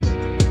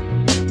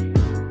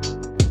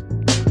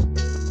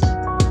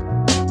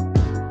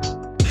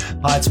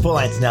Hi, it's Paul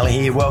Antonelli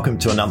here. Welcome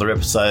to another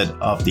episode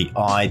of the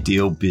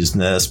Ideal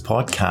Business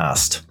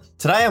Podcast.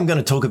 Today I'm going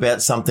to talk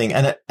about something,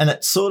 and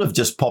it sort of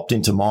just popped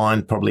into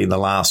mind probably in the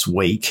last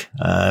week.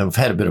 We've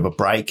had a bit of a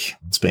break.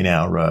 It's been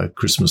our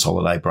Christmas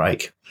holiday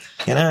break.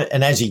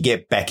 And as you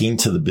get back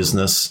into the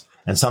business,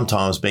 and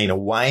sometimes being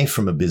away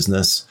from a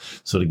business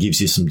sort of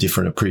gives you some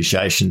different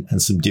appreciation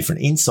and some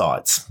different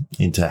insights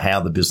into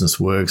how the business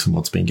works and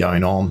what's been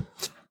going on.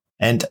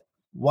 And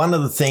one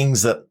of the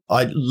things that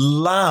I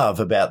love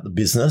about the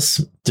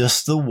business,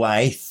 just the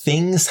way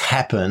things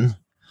happen,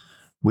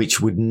 which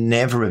would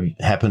never have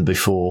happened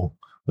before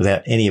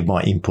without any of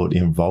my input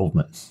and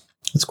involvement.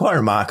 It's quite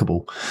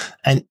remarkable.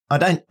 And I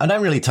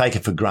don't really take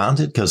it for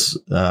granted because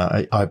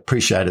I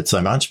appreciate it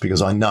so much,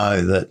 because I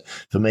know that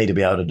for me to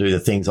be able to do the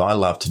things I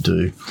love to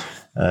do,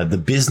 the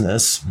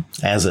business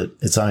as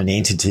its own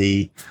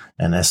entity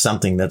and as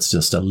something that's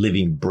just a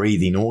living,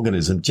 breathing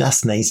organism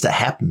just needs to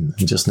happen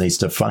and just needs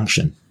to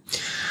function.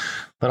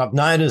 But I've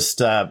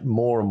noticed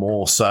more and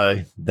more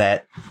so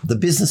that the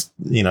business,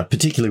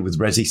 particularly with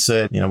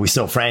ResiCert, we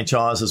sell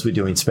franchises, we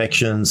do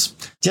inspections,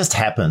 just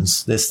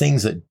happens. There's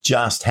things that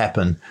just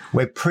happen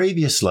where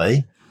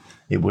previously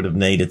it would have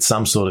needed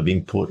some sort of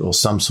input or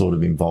some sort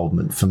of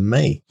involvement from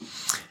me.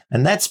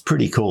 And that's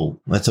pretty cool.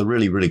 That's a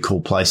really, really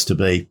cool place to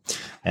be.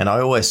 And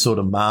I always sort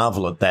of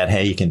marvel at that, how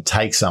you can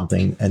take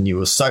something and you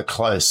were so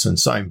close and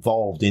so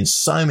involved in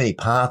so many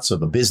parts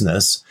of a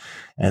business,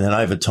 and then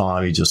over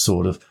time you just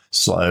sort of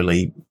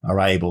slowly are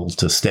able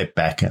to step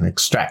back and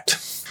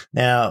extract.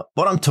 Now,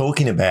 what I'm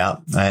talking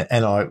about,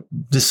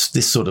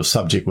 this sort of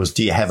subject was,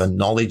 do you have a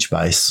knowledge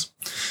base?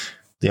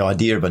 The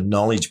idea of a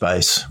knowledge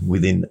base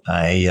within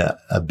a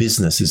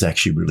business is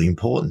actually really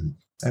important.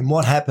 And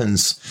what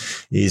happens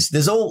is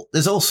there's all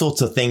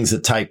sorts of things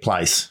that take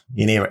place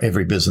in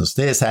every business.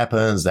 This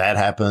happens, that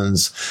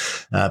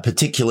happens,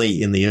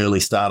 particularly in the early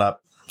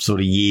startup sort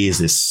of years.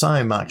 There's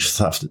so much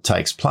stuff that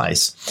takes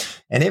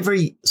place, and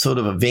every sort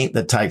of event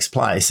that takes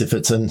place, if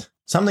it's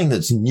something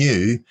that's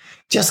new,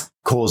 just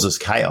causes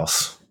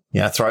chaos.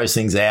 Throws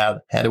things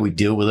out. How do we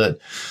deal with it?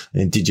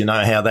 And did you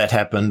know how that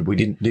happened? We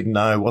didn't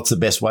know. What's the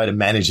best way to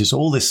manage this?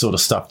 All this sort of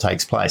stuff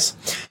takes place.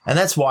 And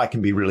that's why it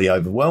can be really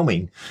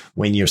overwhelming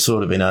when you're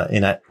sort of in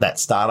that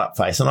startup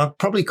phase. And I'd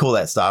probably call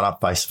that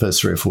startup phase the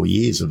first 3 or 4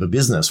 years of a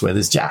business, where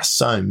there's just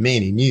so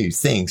many new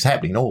things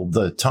happening all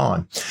the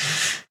time.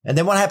 And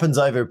then what happens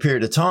over a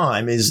period of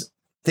time is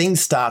things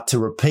start to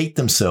repeat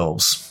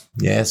themselves.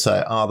 Yeah.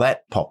 So,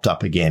 that popped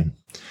up again.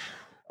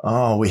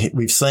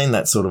 We've seen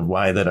that sort of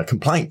way that a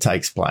complaint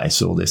takes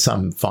place, or there's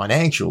some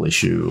financial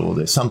issue, or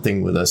there's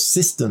something with a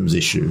systems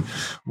issue.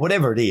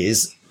 Whatever it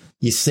is,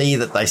 you see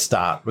that they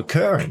start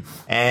recurring.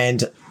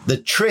 And the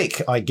trick,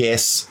 I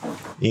guess,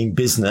 in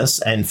business,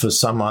 and for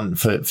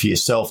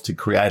yourself to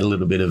create a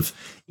little bit of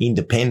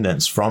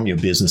independence from your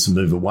business and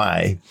move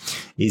away,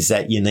 is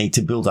that you need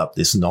to build up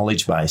this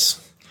knowledge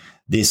base,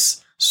 this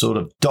sort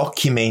of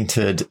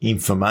documented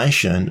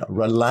information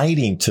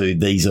relating to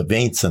these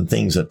events and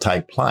things that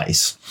take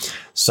place,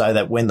 so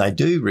that when they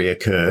do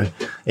reoccur,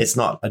 it's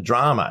not a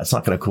drama. It's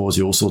not going to cause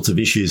you all sorts of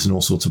issues and all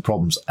sorts of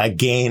problems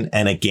again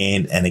and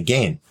again and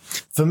again.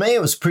 For me,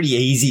 it was pretty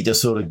easy to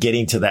sort of get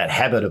into that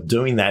habit of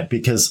doing that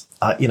because,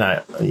 I don't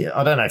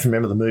know if you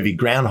remember the movie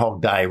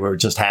Groundhog Day, where it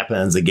just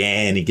happens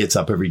again. He gets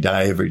up every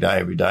day,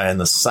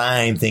 and the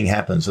same thing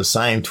happens. The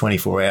same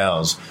 24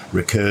 hours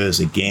recurs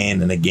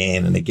again and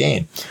again and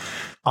again.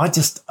 I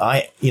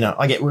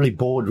get really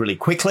bored really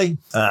quickly.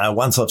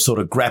 Once I've sort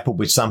of grappled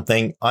with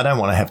something, I don't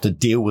want to have to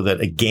deal with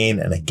it again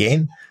and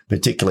again,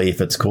 particularly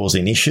if it's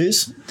causing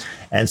issues.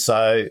 And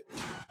so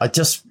I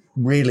just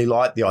really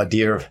like the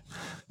idea of,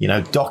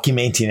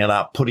 documenting it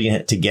up, putting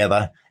it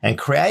together and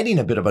creating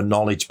a bit of a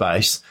knowledge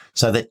base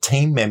so that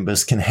team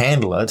members can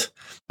handle it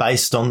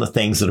based on the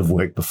things that have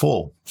worked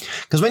before.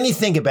 Because when you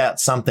think about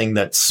something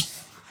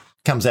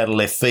comes out of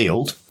left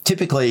field,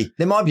 typically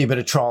there might be a bit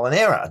of trial and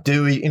error.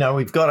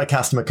 We've got a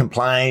customer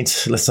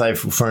complaint. Let's say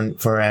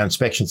for our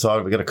inspection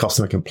side, we've got a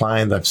customer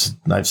complaint.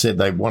 They've said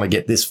they want to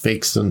get this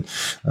fixed, and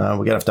we're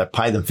going to have to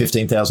pay them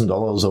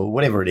 $15,000 or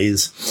whatever it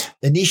is.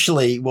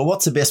 Initially,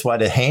 what's the best way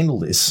to handle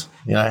this?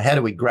 How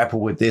do we grapple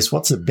with this?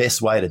 What's the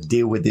best way to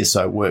deal with this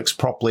so it works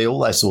properly? All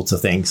those sorts of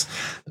things.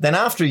 But then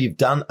after you've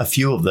done a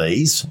few of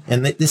these,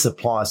 and this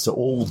applies to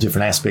all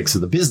different aspects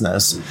of the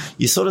business,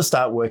 you sort of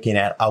start working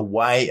out a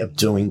way of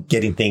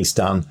getting things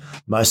done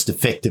most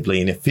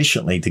effectively and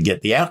efficiently to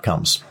get the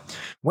outcomes.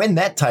 When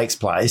that takes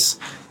place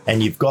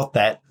and you've got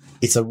that,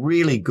 it's a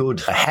really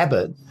good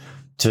habit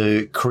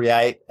to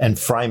create and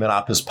frame it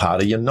up as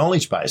part of your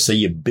knowledge base. So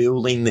you're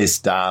building this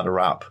data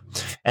up.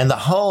 And the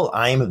whole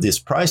aim of this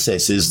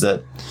process is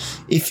that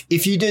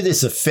if you do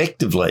this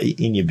effectively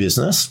in your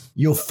business,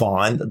 you'll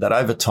find that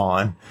over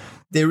time,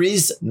 there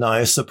is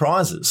no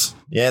surprises.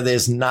 Yeah,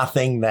 there's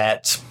nothing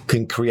that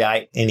can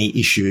create any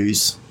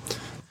issues.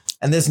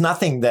 And there's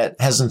nothing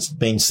that hasn't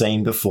been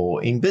seen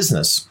before in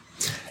business.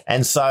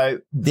 And so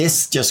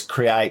this just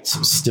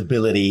creates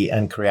stability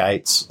and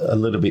creates a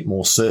little bit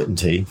more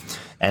certainty,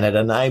 and it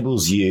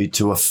enables you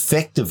to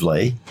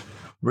effectively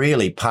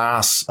really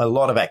pass a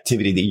lot of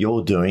activity that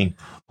you're doing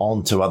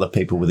on to other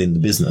people within the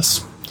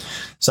business.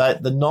 So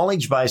the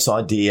knowledge base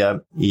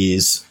idea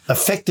is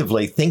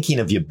effectively thinking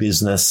of your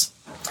business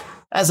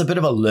as a bit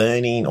of a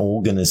learning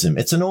organism.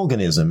 It's an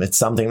organism. It's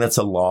something that's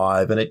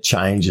alive and it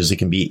changes. It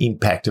can be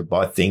impacted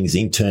by things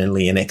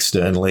internally and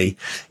externally.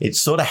 It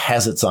sort of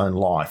has its own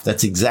life.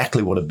 That's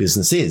exactly what a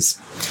business is.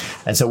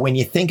 And so when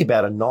you think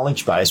about a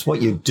knowledge base,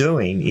 what you're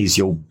doing is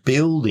you're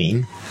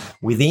building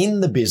within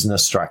the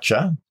business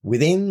structure,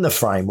 within the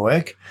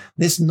framework,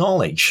 this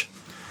knowledge.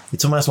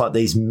 It's almost like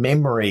these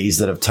memories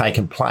that have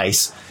taken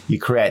place. You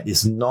create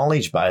this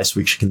knowledge base,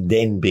 which can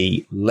then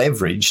be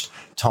leveraged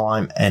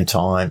time and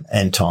time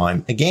and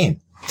time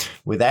again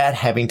without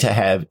having to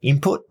have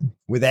input,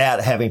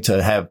 without having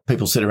to have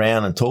people sit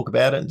around and talk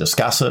about it and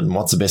discuss it and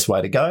what's the best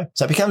way to go.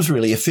 So it becomes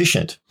really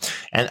efficient.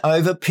 And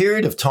over a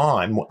period of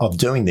time of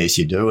doing this,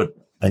 you do it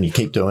and you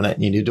keep doing it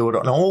and you do it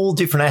on all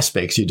different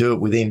aspects. You do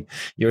it within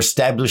your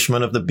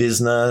establishment of the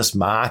business,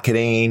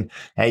 marketing,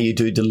 how you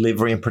do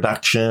delivery and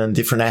production,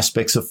 different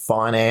aspects of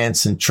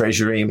finance and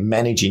treasury,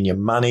 managing your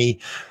money,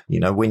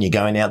 when you're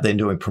going out there and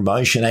doing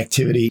promotion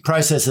activity,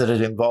 processes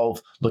that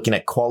involve looking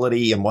at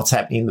quality and what's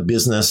happening in the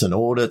business and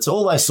audits,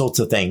 all those sorts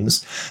of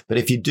things. But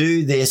if you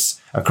do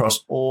this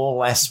across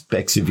all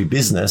aspects of your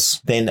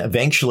business, then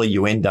eventually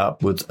you end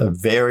up with a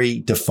very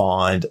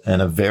defined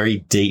and a very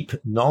deep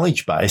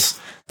knowledge base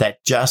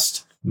that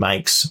just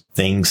makes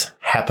things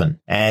happen.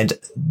 And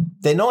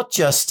they're not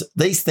just,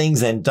 these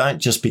things then don't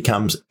just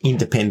become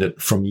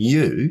independent from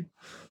you,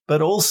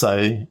 but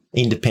also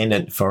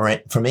independent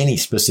from any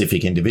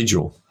specific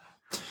individual,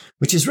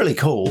 which is really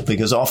cool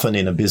because often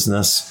in a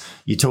business,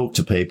 you talk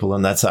to people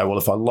and they'd say, well,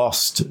 if I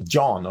lost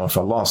John or if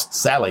I lost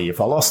Sally,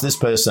 if I lost this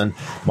person,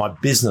 my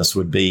business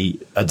would be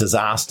a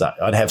disaster.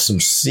 I'd have some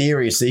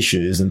serious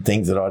issues and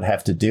things that I'd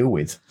have to deal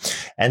with.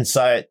 And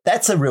so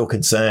that's a real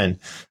concern.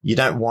 You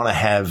don't want to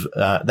have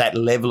that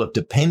level of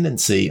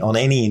dependency on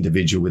any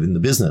individual within the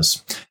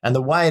business. And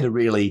the way to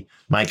really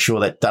make sure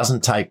that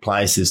doesn't take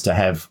place is to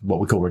have what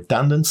we call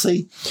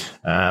redundancy.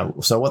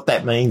 So what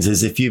that means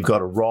is if you've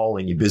got a role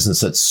in your business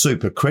that's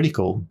super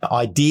critical,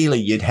 ideally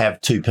you'd have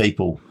two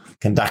people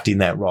conducting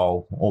that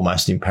role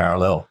almost in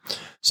parallel.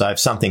 So if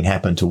something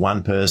happened to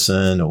one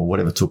person or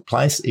whatever took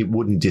place, it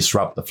wouldn't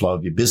disrupt the flow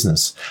of your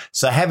business.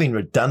 So having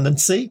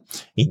redundancy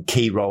in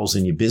key roles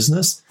in your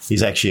business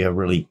is actually a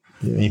really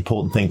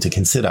important thing to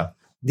consider.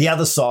 The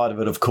other side of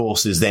it, of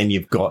course, is then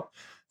you've got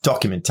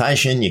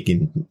documentation. You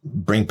can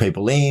bring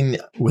people in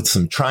with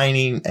some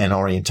training and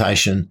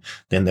orientation,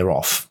 then they're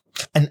off.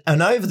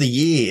 And over the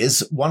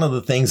years, one of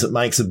the things that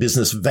makes a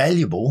business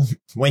valuable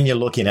when you're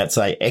looking at,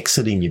 say,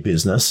 exiting your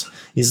business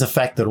is the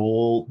fact that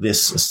all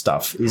this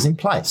stuff is in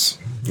place.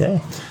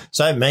 Yeah.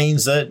 So it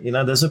means that,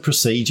 there's a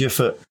procedure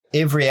for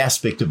every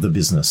aspect of the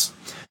business.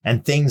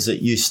 And things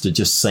that used to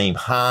just seem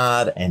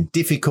hard and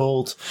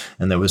difficult,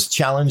 and there was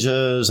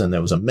challenges and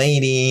there was a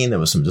meeting, there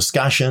was some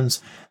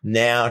discussions,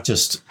 now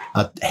just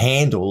are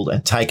handled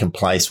and taken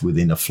place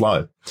within a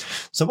flow.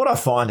 So what I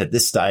find at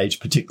this stage,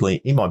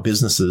 particularly in my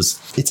businesses,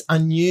 it's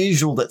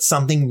unusual that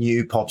something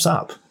new pops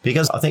up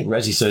because I think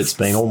Resicert's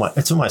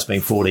it's almost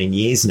been 14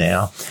 years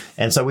now.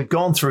 And so we've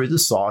gone through the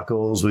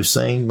cycles. We've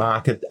seen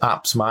market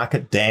ups,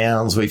 market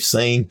downs. We've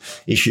seen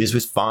issues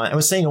with finance. And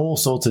we've seen all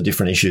sorts of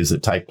different issues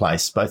that take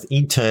place, both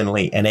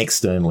internally and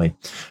externally.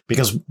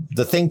 Because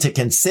the thing to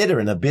consider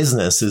in a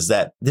business is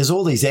that there's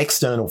all these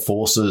external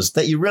forces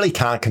that you really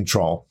can't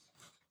control,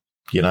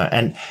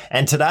 and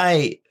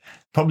today,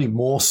 probably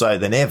more so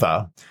than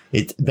ever,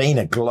 it being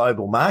a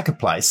global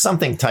marketplace,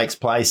 something takes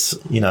place,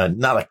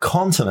 another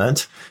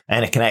continent,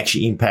 and it can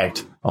actually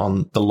impact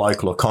on the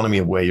local economy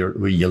of where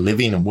you're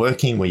living and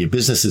working, where your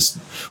business is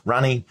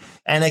running,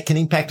 and it can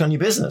impact on your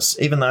business,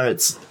 even though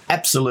it's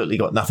absolutely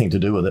got nothing to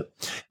do with it.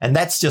 And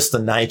that's just the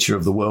nature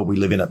of the world we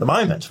live in at the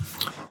moment,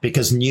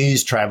 because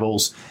news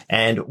travels,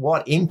 and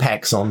what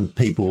impacts on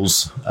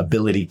people's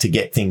ability to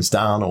get things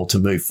done or to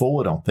move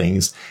forward on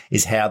things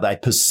is how they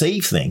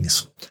perceive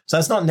things. So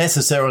it's not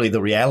necessarily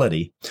the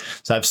reality.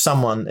 So if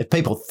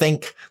people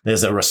think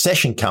there's a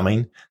recession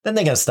coming, then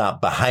they're going to start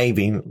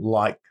behaving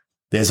like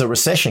there's a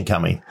recession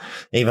coming,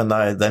 even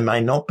though there may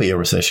not be a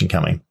recession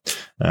coming.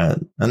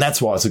 And that's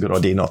why it's a good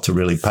idea not to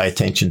really pay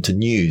attention to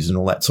news and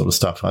all that sort of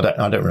stuff. I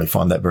don't really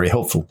find that very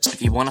helpful.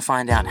 If you want to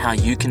find out how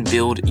you can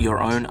build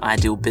your own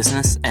ideal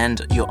business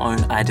and your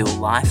own ideal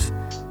life,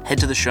 head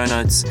to the show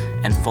notes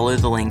and follow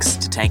the links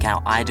to take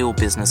our Ideal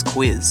Business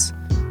Quiz,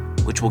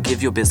 which will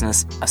give your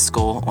business a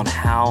score on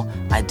how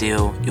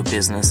ideal your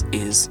business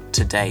is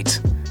to date,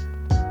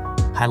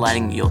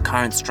 highlighting your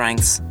current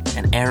strengths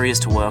and areas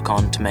to work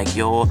on to make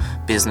your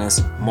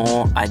business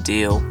more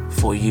ideal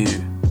for you.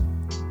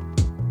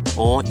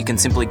 Or you can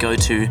simply go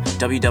to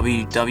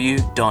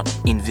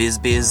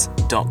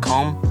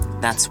www.invisbiz.com,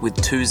 that's with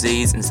 2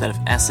 Z's instead of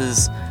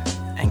S's,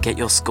 and get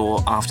your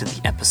score after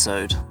the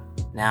episode.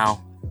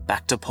 Now,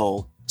 back to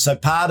Paul. So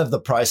part of the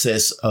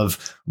process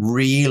of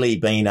really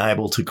being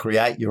able to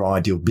create your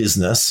ideal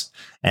business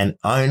and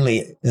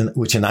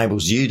which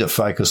enables you to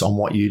focus on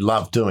what you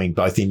love doing,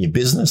 both in your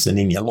business and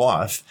in your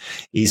life,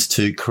 is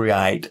to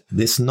create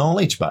this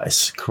knowledge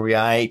base,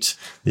 create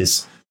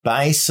this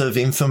base of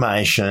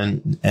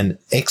information and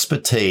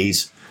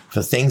expertise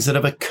for things that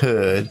have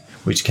occurred,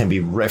 which can be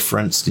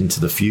referenced into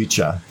the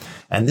future.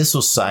 And this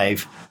will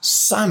save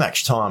so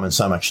much time and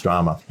so much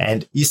drama.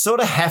 And you sort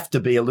of have to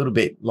be a little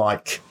bit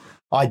like,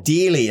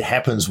 ideally it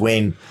happens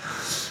when,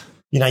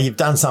 you've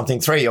done something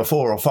 3 or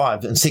 4 or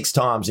 5 and 6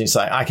 times and you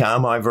say, okay,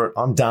 I'm over it.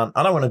 I'm done.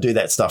 I don't want to do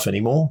that stuff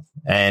anymore.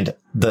 And as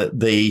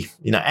being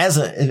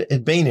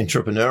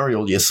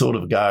entrepreneurial, you sort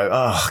of go,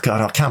 oh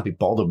God, I can't be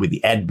bothered with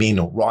the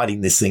admin or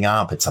writing this thing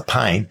up. It's a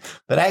pain.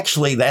 But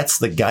actually that's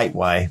the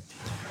gateway.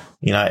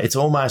 It's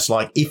almost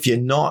like if you're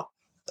not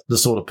the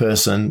sort of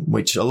person,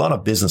 which a lot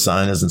of business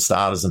owners and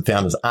starters and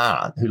founders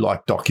aren't, who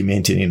like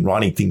documenting and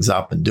writing things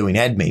up and doing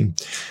admin,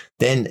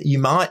 then you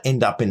might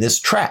end up in this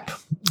trap,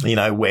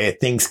 where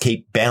things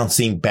keep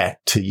bouncing back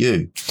to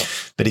you.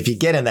 But if you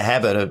get in the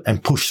habit of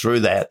and push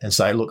through that and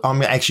say, look,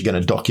 I'm actually going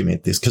to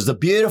document this, because the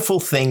beautiful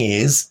thing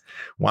is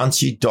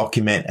once you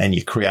document and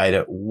you create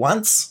it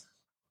once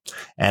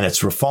and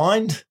it's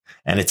refined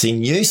and it's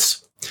in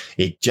use,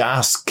 it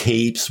just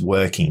keeps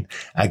working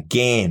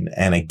again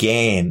and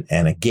again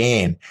and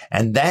again.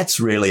 And that's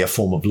really a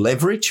form of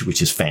leverage,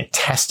 which is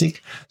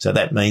fantastic. So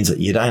that means that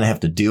you don't have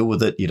to deal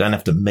with it. You don't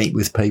have to meet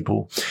with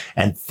people,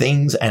 and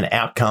things and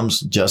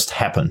outcomes just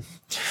happen.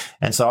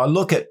 And so I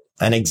look at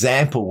an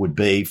example would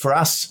be for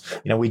us,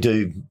 we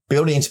do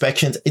building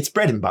inspections. It's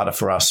bread and butter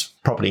for us.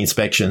 Property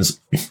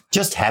inspections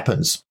just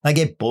happens. They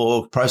get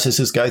booked,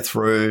 processes go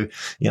through,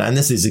 and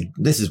this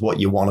is what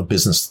you want a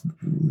business,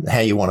 how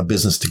you want a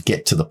business to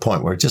get to the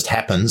point where it just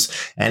happens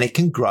and it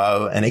can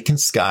grow and it can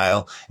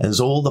scale. And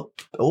there's all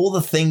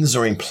the things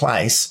are in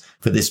place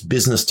for this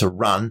business to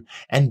run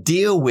and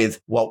deal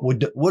with what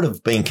would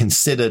have been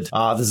considered,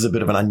 this is a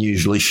bit of an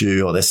unusual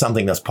issue, or there's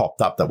something that's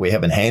popped up that we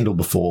haven't handled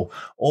before.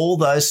 All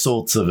those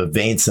sorts of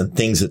events and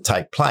things that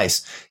take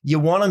place, you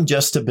want them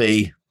just to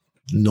be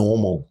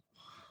normal,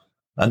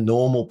 a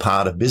normal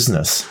part of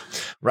business,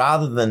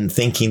 rather than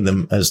thinking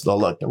them as,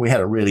 look, we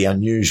had a really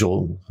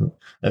unusual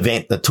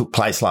event that took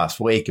place last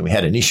week and we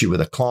had an issue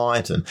with a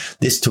client and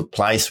this took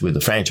place with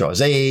the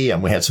franchisee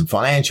and we had some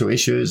financial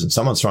issues and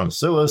someone's trying to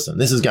sue us and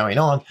this is going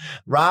on,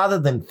 rather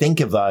than think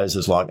of those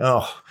as like,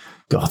 oh,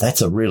 God,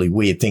 that's a really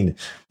weird thing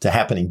to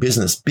happen in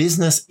business.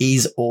 Business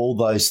is all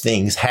those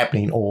things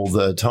happening all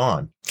the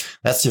time.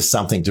 That's just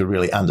something to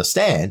really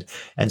understand.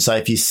 And so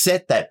if you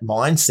set that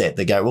mindset,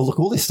 they go, well, look,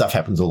 all this stuff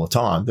happens all the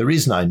time. There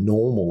is no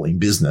normal in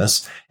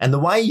business. And the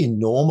way you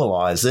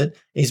normalize it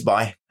is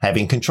by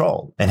having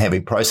control and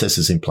having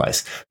processes in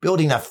place,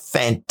 building a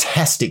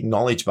fantastic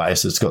knowledge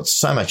base that's got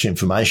so much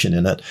information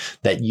in it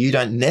that you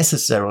don't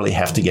necessarily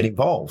have to get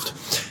involved.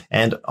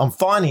 And I'm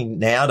finding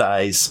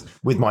nowadays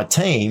with my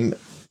team,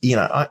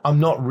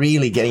 I'm not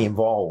really getting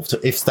involved.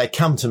 If they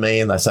come to me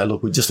and they say,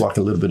 look, we'd just like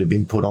a little bit of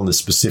input on this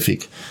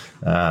specific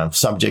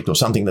subject or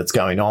something that's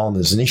going on,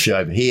 there's an issue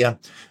over here,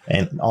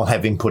 and I'll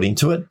have input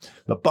into it.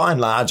 But by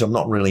and large, I'm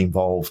not really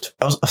involved.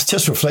 I was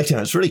just reflecting,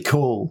 it's really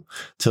cool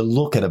to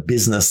look at a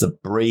business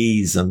that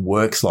breathes and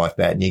works like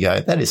that. And you go,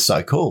 that is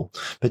so cool,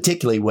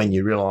 particularly when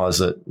you realize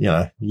that,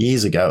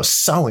 years ago I was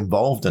so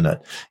involved in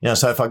it.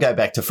 So if I go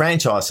back to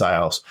franchise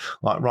sales,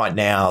 like right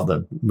now,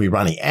 we're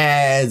running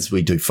ads,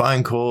 we do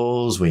phone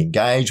calls, we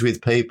engage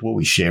with people,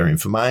 we share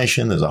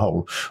information. There's a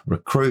whole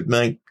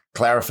recruitment,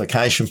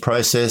 clarification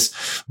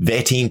process,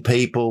 vetting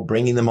people,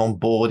 bringing them on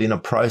board in a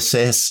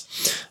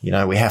process.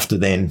 We have to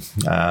then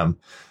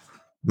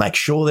make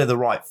sure they're the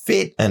right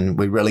fit and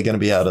we're really going to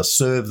be able to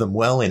serve them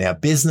well in our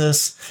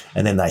business.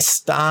 And then they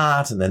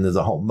start, and then there's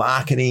a whole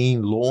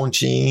marketing,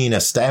 launching,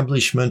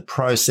 establishment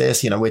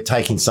process. We're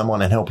taking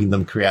someone and helping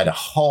them create a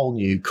whole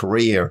new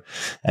career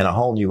and a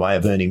whole new way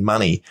of earning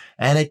money.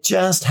 And it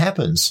just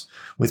happens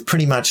with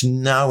pretty much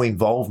no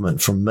involvement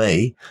from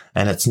me.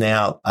 And it's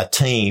now a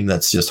team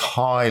that's just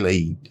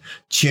highly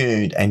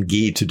tuned and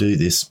geared to do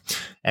this.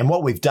 And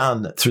what we've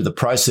done through the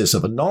process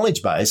of a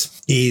knowledge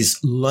base is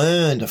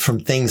learned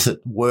from things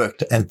that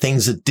worked and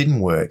things that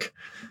didn't work.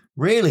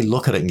 Really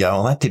look at it and go,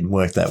 well, that didn't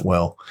work that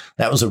well.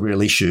 That was a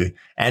real issue.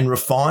 And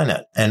refine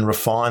it and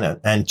refine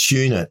it and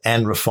tune it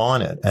and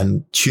refine it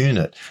and tune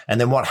it. And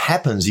then what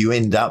happens, you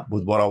end up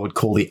with what I would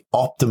call the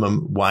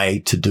optimum way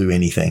to do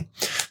anything.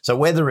 So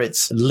whether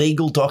it's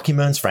legal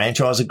documents,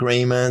 franchise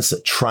agreements,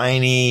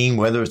 training,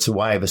 whether it's a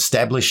way of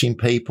establishing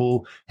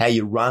people, how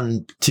you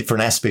run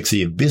different aspects of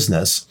your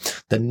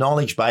business, the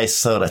knowledge base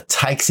sort of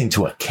takes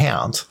into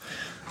account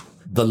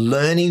the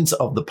learnings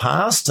of the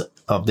past,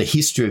 of the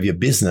history of your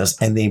business,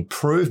 and the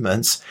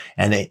improvements,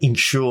 and they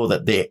ensure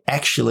that they're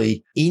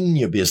actually in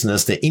your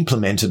business, they're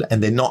implemented,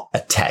 and they're not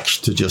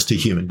attached to just a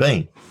human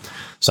being.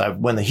 So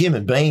when the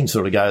human being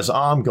sort of goes, oh,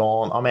 I'm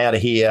gone, I'm out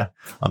of here,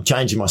 I'm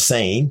changing my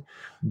scene,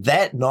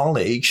 that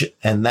knowledge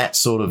and that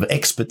sort of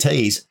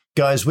expertise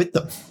goes with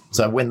them.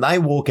 So when they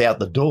walk out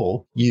the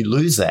door, you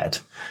lose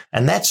that.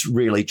 And that's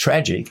really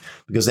tragic,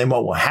 because then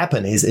what will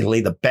happen is it'll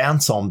either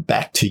bounce on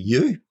back to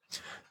you,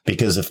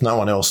 because if no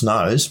one else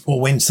knows, or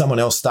when someone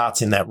else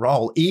starts in that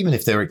role, even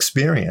if they're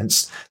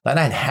experienced, they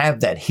don't have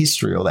that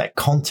history or that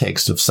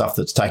context of stuff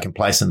that's taken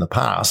place in the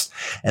past,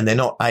 and they're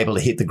not able to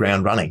hit the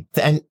ground running.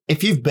 And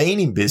if you've been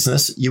in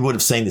business, you would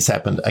have seen this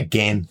happen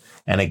again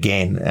and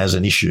again as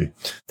an issue.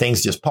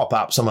 Things just pop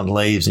up, someone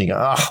leaves, and you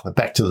go, we're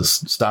back to the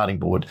starting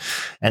board.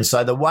 And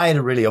so the way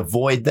to really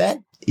avoid that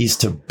is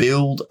to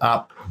build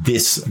up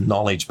this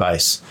knowledge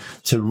base,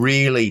 to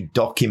really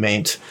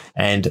document.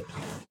 And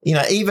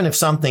even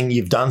if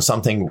you've done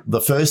something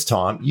the first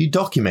time, you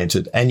document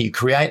it, and you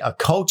create a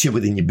culture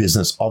within your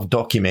business of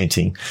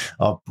documenting,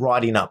 of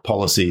writing up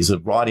policies,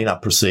 of writing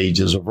up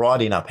procedures, of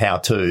writing up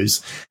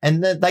how-tos,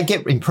 and they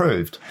get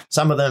improved.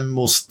 Some of them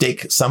will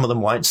stick, some of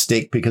them won't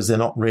stick because they're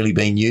not really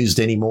being used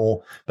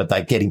anymore, but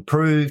they get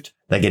improved.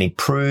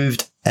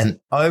 And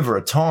over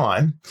a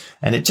time,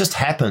 and it just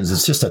happens,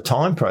 it's just a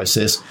time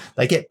process,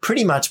 they get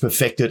pretty much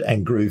perfected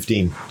and grooved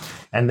in,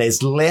 and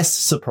there's less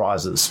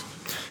surprises.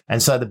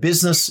 And so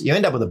you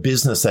end up with a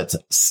business that's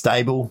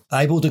stable,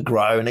 able to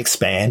grow and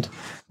expand,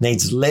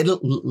 needs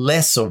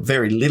less or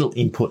very little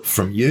input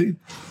from you,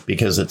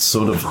 because it's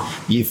sort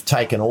of, you've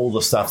taken all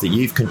the stuff that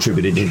you've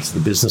contributed into the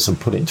business and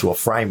put it into a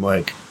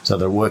framework so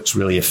that it works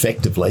really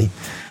effectively.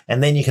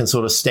 And then you can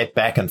sort of step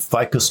back and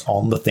focus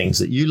on the things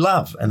that you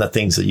love and the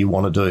things that you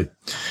want to do.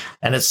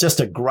 And it's just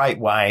a great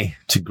way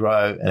to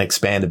grow and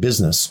expand a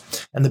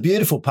business. And the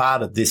beautiful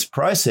part of this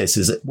process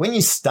is that when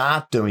you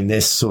start doing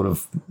this sort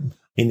of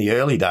in the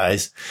early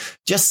days,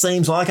 just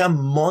seems like a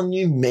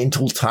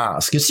monumental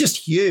task. It's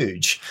just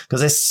huge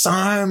because there's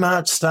so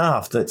much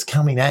stuff that's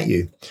coming at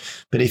you.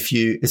 But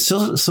it's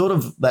sort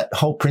of that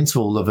whole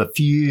principle of a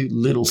few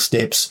little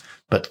steps,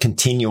 but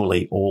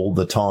continually all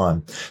the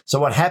time. So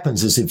what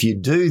happens is if you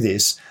do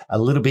this a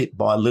little bit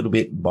by little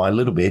bit by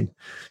little bit,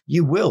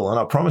 you will, and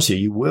I promise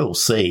you will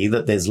see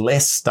that there's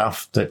less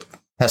stuff that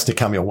has to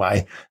come your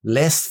way,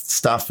 less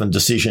stuff and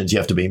decisions you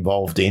have to be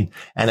involved in,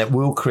 and it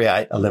will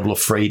create a level of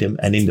freedom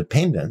and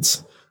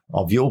independence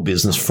of your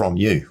business from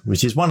you,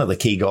 which is one of the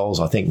key goals,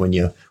 I think, when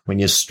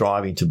you're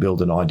striving to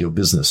build an ideal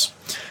business.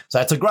 So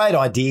it's a great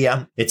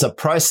idea. It's a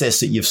process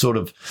that you've sort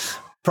of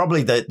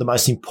probably the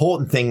most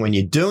important thing when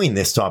you're doing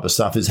this type of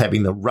stuff is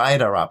having the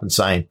radar up and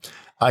saying,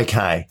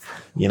 okay,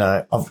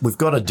 we've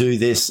got to do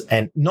this.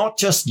 And not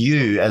just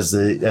you as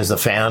the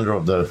founder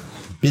of the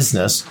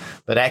business,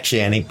 but actually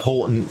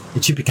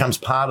it becomes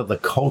part of the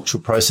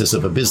cultural process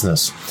of a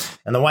business.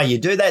 And the way you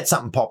do that,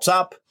 something pops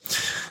up,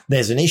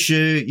 there's an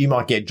issue, you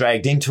might get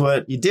dragged into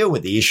it, you deal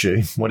with the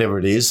issue, whatever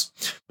it is.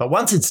 But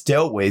once it's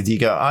dealt with, you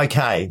go,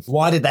 okay,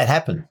 why did that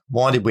happen?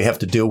 Why did we have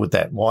to deal with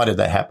that? Why did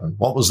that happen?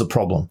 What was the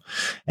problem?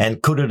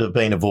 And could it have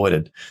been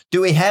avoided?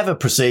 Do we have a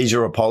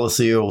procedure, a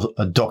policy, or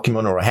a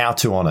document, or a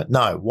how-to on it?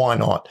 No. Why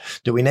not?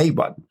 Do we need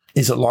one?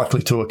 Is it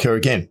likely to occur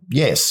again?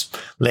 Yes.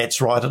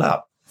 Let's write it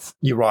up.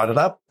 You write it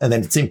up, and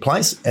then it's in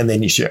place, and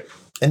then you share it.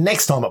 And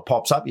next time it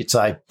pops up, you'd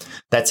say,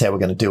 that's how we're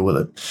going to deal with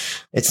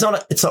it. It's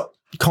not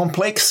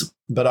complex,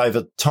 but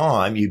over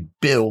time you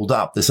build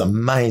up this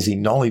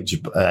amazing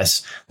knowledge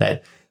base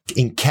that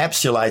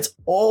encapsulates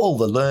all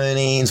the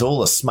learnings, all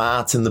the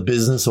smarts in the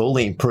business, all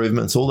the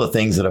improvements, all the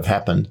things that have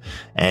happened.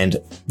 And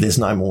there's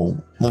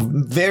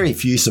very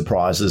few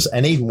surprises.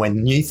 And even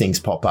when new things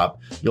pop up,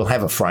 you'll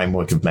have a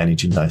framework of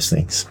managing those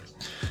things.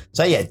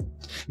 So yeah,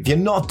 if you're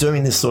not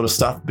doing this sort of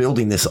stuff,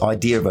 building this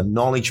idea of a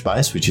knowledge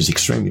base, which is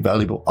extremely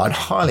valuable, I'd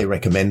highly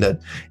recommend it.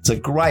 It's a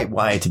great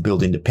way to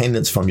build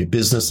independence from your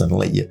business and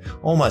let you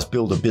almost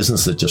build a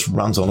business that just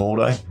runs on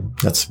auto.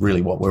 That's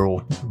really what we're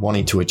all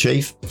wanting to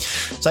achieve.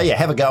 So yeah,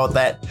 have a go at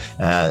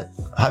that.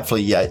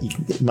 Hopefully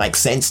it makes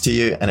sense to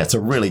you, and it's a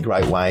really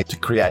great way to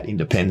create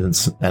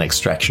independence and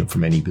extraction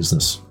from any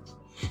business.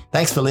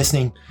 Thanks for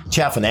listening.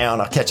 Ciao for now,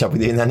 and I'll catch up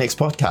with you in the next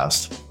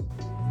podcast.